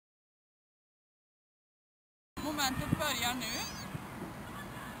momentet börjar nu.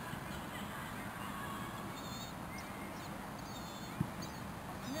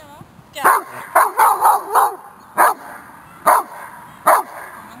 Skall.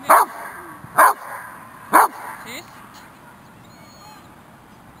 Tyst.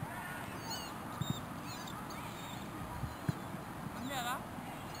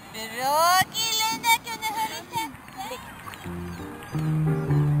 Bra killen, jag kunde höra tempet.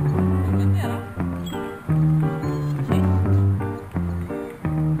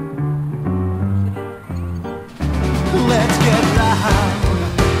 Let's get loud.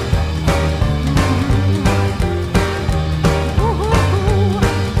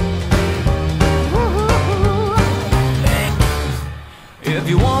 If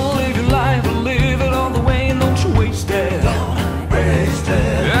you wanna live your life, live it all the way and don't you waste it. Don't waste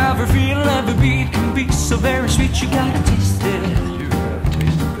it. Every feeling, every beat can be so very sweet. You gotta taste it.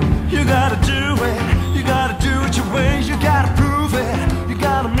 You gotta do it. You gotta do it your way. You gotta prove it. You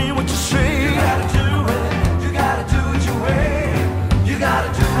gotta mean what you say. You gotta do it. You gotta do it your way. You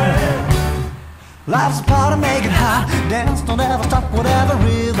gotta do it. Life's a party, make it hot. Dance, don't ever stop, whatever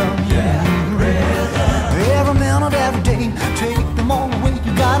rhythm. Yeah, rhythm. Every minute, every day. Take them all away,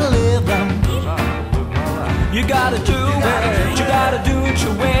 you gotta live them. You gotta do it. You gotta do it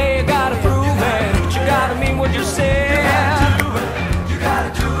your way. You gotta prove it. You gotta mean what you say. You gotta do it. You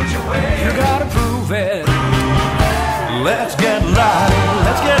gotta do it your way. You gotta prove it. Let's get loud.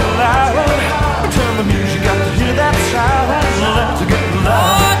 Let's get loud. Turn the music up to hear that sound. Let's get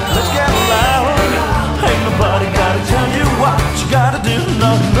loud. Let's get loud. Ain't nobody gotta tell you what you gotta do.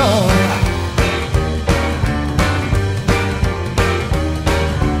 No, no.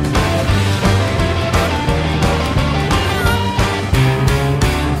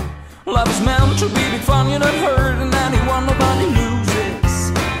 Love is meant to be big fun, you're not hurting anyone, nobody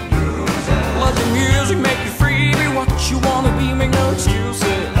loses. Let the music make you free, be what you wanna be, make no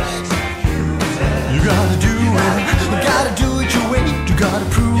excuses. You gotta do it, you gotta do it your way, you gotta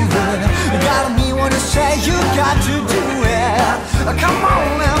prove it. You gotta mean what you say, you got to do it. Come on.